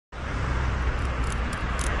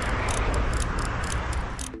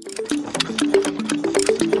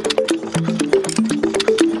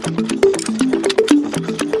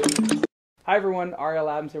Hi everyone, Ariel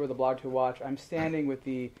Adams here with a blog to watch. I'm standing with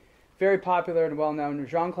the very popular and well-known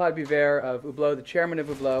Jean-Claude Biver of Hublot, the chairman of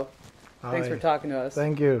Hublot. Thanks for talking to us.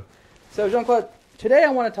 Thank you. So Jean-Claude, today I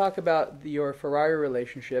want to talk about your Ferrari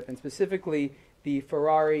relationship and specifically the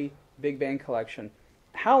Ferrari Big Bang collection.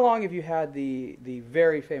 How long have you had the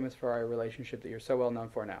very famous Ferrari relationship that you're so well known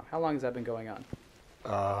for now? How long has that been going on?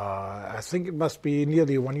 I think it must be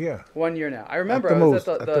nearly 1 year. 1 year now. I remember at the I was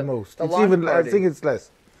most. at At the most, the it's launch even. party. I think it's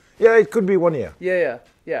less. Yeah, it could be 1 year.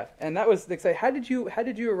 Yeah. And that was exciting. How did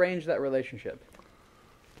you arrange that relationship?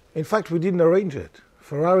 In fact, we didn't arrange it.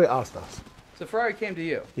 Ferrari asked us. So Ferrari came to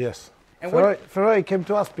you. Yes. And Ferrari came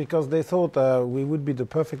to us because they thought we would be the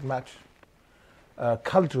perfect match,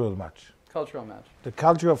 cultural match. Cultural match. The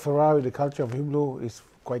culture of Ferrari, the culture of Hublot is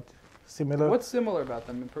quite similar. What's similar about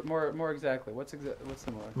them? More exactly. What's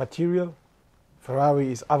similar? Material.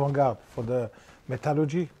 Ferrari is avant-garde for the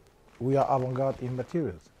metallurgy. We are avant-garde in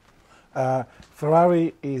materials.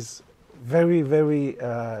 Ferrari is very, very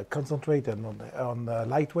concentrated on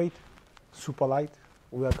lightweight, super light.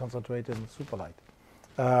 We are concentrated on super light.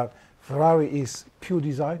 Ferrari is pure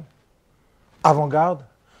design, avant-garde.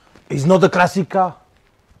 It's not a classic car.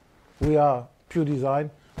 We are pure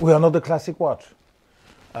design. We are not a classic watch.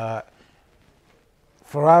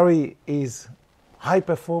 Ferrari is high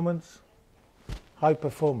performance.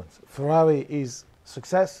 Ferrari is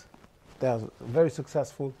success. They are very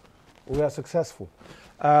successful. We are successful.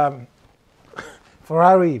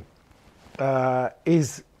 Ferrari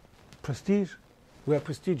is prestige. We are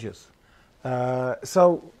prestigious.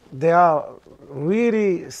 So there are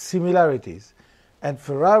really similarities. And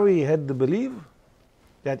Ferrari had the belief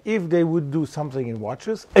that if they would do something in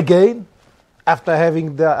watches, again, after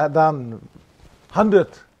having done 100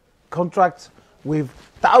 contracts with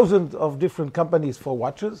thousands of different companies for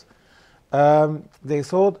watches, they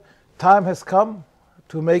thought time has come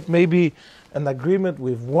to make maybe an agreement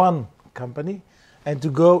with one company and to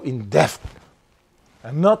go in depth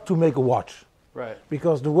and not to make a watch. Right.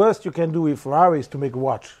 Because the worst you can do with Ferrari is to make a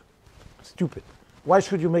watch. Stupid. Why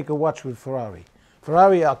should you make a watch with Ferrari?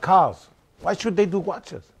 Ferrari are cars. Why should they do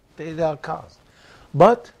watches? They are cars.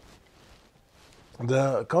 But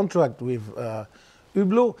the contract with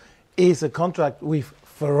Hublot is a contract with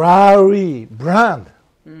Ferrari brand.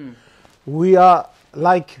 Mm. We are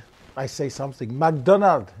like, I say something,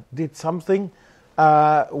 McDonald's did something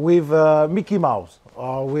with Mickey Mouse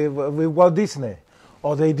or with Walt Disney,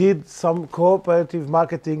 or they did some cooperative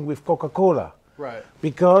marketing with Coca-Cola. Right.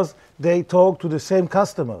 Because they talk to the same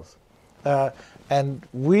customers. And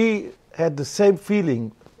we had the same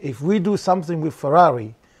feeling. If we do something with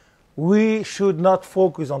Ferrari, we should not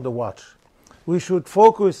focus on the watch. We should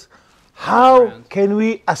focus how can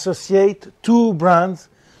we associate two brands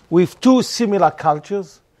with two similar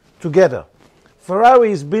cultures together.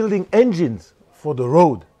 Ferrari is building engines for the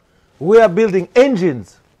road. We are building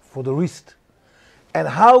engines for the wrist. And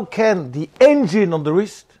how can the engine on the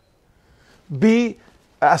wrist be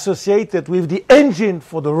associated with the engine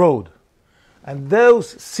for the road? And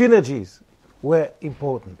those synergies were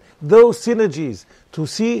important. Those synergies to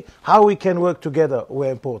see how we can work together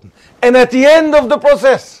were important. And at the end of the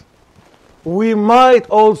process, we might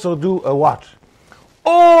also do a watch.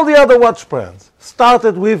 All the other watch brands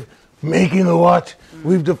started with making a watch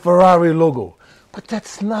with the Ferrari logo. But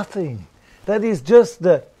that's nothing. That is just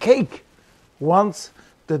the cake. Once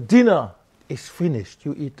the dinner is finished,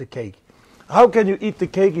 you eat the cake. How can you eat the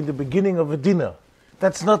cake in the beginning of a dinner?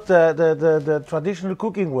 That's not the traditional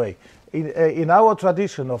cooking way. In our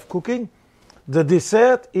tradition of cooking, the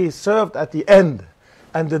dessert is served at the end.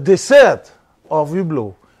 And the dessert of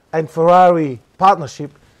Hublot and Ferrari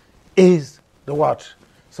partnership is the watch.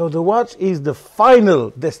 So the watch is the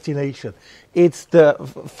final destination. It's the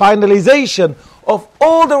finalization of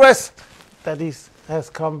all the rest that has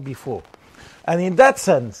come before. And in that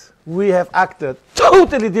sense, we have acted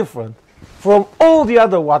totally different from all the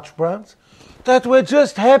other watch brands that were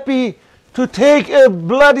just happy to take a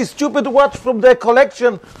bloody stupid watch from their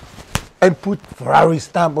collection and put Ferrari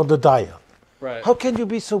stamp on the dial. Right. How can you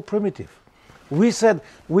be so primitive? We said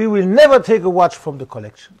we will never take a watch from the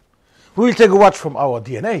collection. We will take a watch from our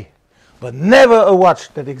DNA, but never a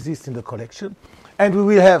watch that exists in the collection. And we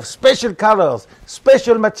will have special colors,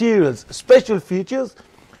 special materials, special features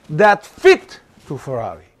that fit to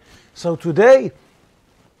Ferrari. So today,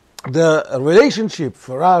 the relationship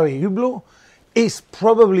Ferrari-Hublot is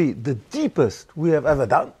probably the deepest we have ever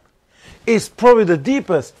done. It's probably the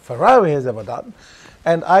deepest Ferrari has ever done.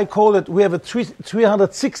 And I call it, we have a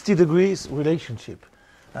 360 degrees relationship.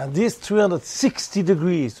 And this 360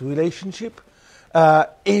 degrees relationship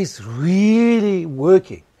is really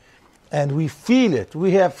working. And we feel it.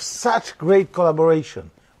 We have such great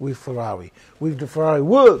collaboration with Ferrari, with the Ferrari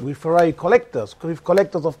world, with Ferrari collectors, with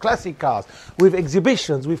collectors of classic cars, with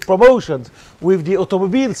exhibitions, with promotions, with the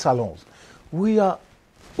automobile salons. We are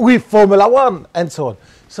with Formula One and so on.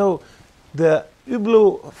 So the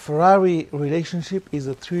Hublot-Ferrari relationship is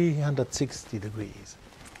a 360 degrees.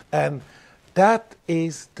 And that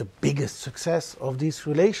is the biggest success of this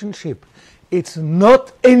relationship. It's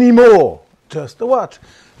not anymore just a watch.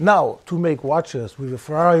 Now, to make watches with a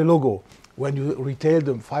Ferrari logo, when you retail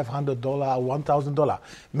them $500, $1,000,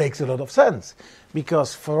 makes a lot of sense.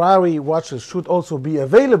 Because Ferrari watches should also be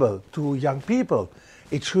available to young people.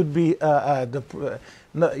 It should be, our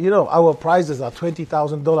prices are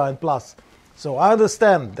 $20,000 and plus. So I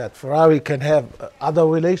understand that Ferrari can have other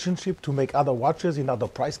relationship to make other watches in other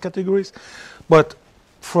price categories. But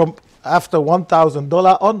from after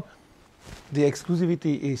 $1,000 on, the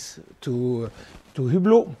exclusivity is to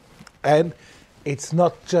Hublot, and it's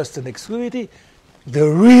not just an exclusivity, the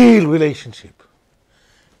real relationship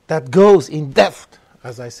that goes in depth,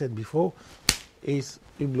 as I said before, is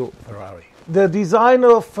Hublot Ferrari. The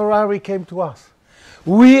designer of Ferrari came to us.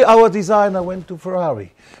 Our designer, went to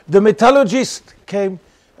Ferrari. The metallurgist came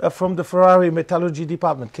from the Ferrari metallurgy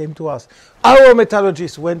department, came to us. Our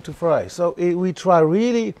metallurgist went to Ferrari. So we try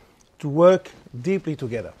really to work deeply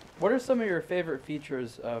together. What are some of your favorite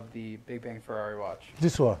features of the Big Bang Ferrari watch?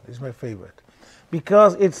 This one is my favorite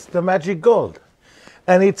because it's the magic gold.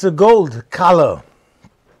 And it's a gold color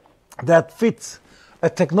that fits a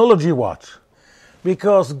technology watch.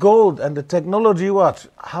 Because gold and the technology watch,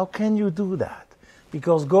 how can you do that?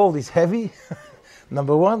 Because gold is heavy,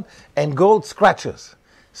 number one, and gold scratches.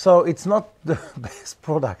 So it's not the best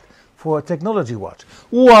product for a technology watch.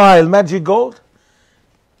 While magic gold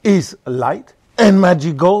is light, and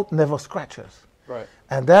magic gold never scratches. Right.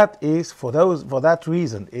 And that is, for that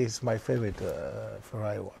reason, is my favorite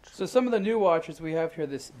Ferrari watch. So some of the new watches we have here,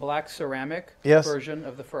 this black ceramic version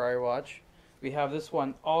of the Ferrari watch. We have this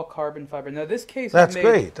one, all carbon fiber. Now this case is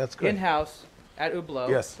made in-house at Hublot.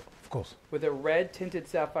 Yes, of course. With a red tinted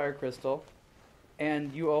sapphire crystal.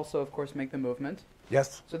 And you also, of course, make the movement.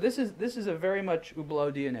 Yes. So this is a very much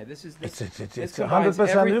Hublot DNA. This it's combines 100%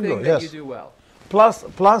 everything Hublot, that you do well. Plus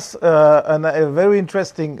a very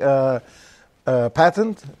interesting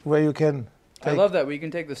patent where you can I love that, where you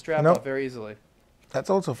can take the strap off very easily. That's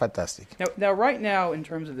also fantastic. Now, right now, in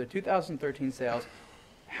terms of the 2013 sales,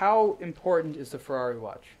 how important is the Ferrari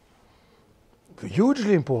watch?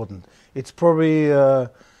 Hugely important. It's probably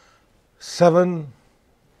 7,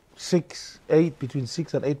 6, 8, between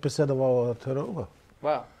 6 and 8% of our turnover.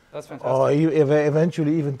 Wow, that's fantastic. Or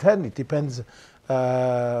eventually even 10. It depends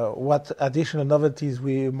what additional novelties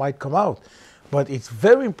we might come out. But it's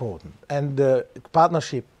very important, and the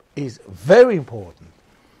partnership is very important.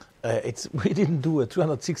 We didn't do a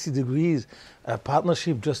 360 degrees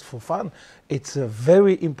partnership just for fun. It's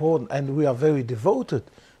very important, and we are very devoted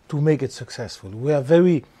to make it successful. We are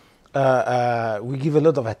we give a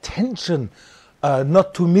lot of attention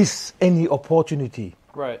not to miss any opportunity.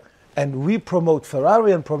 Right. And we promote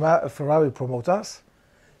Ferrari, and Ferrari promote us.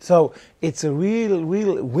 So it's a real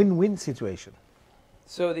win-win situation.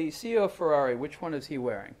 So the CEO of Ferrari, which one is he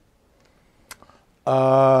wearing?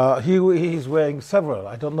 He's wearing several.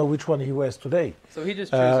 I don't know which one he wears today. So he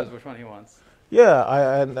just chooses which one he wants.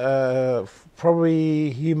 Yeah, and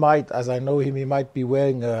probably he might, as I know him, he might be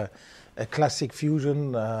wearing a classic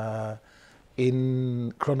fusion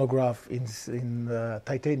in chronograph in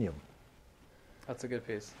titanium. That's a good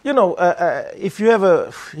piece. You know, if you have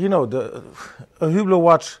a Hublot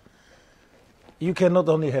watch, you cannot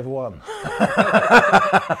only have one.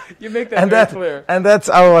 You make that very clear. And that's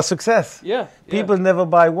our success. Yeah. People never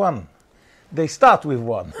buy one. They start with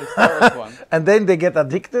one. They start with one. And then they get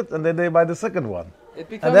addicted, and then they buy the second one.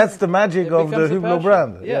 And that's the magic of the Hublot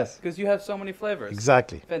brand. Yes, because you have so many flavors.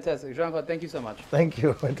 Exactly. Fantastic. Jean-Claude, thank you so much. Thank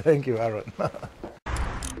you. Thank you, Aaron.